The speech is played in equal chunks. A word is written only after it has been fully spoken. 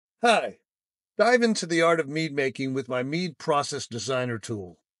Hi, dive into the art of mead making with my Mead Process Designer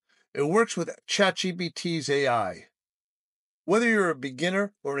Tool. It works with ChatGPT's AI. Whether you're a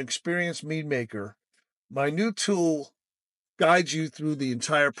beginner or an experienced mead maker, my new tool guides you through the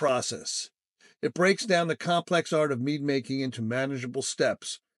entire process. It breaks down the complex art of mead making into manageable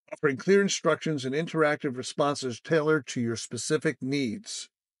steps, offering clear instructions and interactive responses tailored to your specific needs.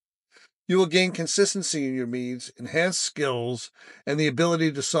 You will gain consistency in your meads, enhanced skills, and the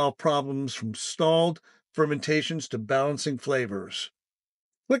ability to solve problems from stalled fermentations to balancing flavors.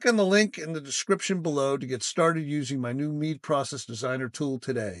 Click on the link in the description below to get started using my new Mead Process Designer tool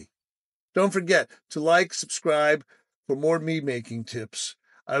today. Don't forget to like, subscribe for more mead making tips.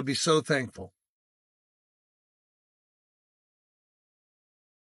 I would be so thankful.